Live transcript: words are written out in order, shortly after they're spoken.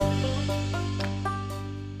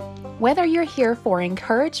Whether you're here for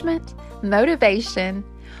encouragement, motivation,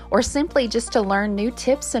 or simply just to learn new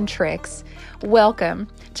tips and tricks, welcome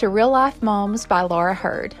to Real Life Moms by Laura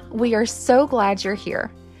Hurd. We are so glad you're here.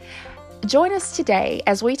 Join us today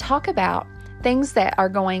as we talk about things that are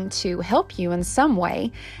going to help you in some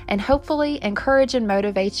way and hopefully encourage and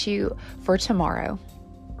motivate you for tomorrow.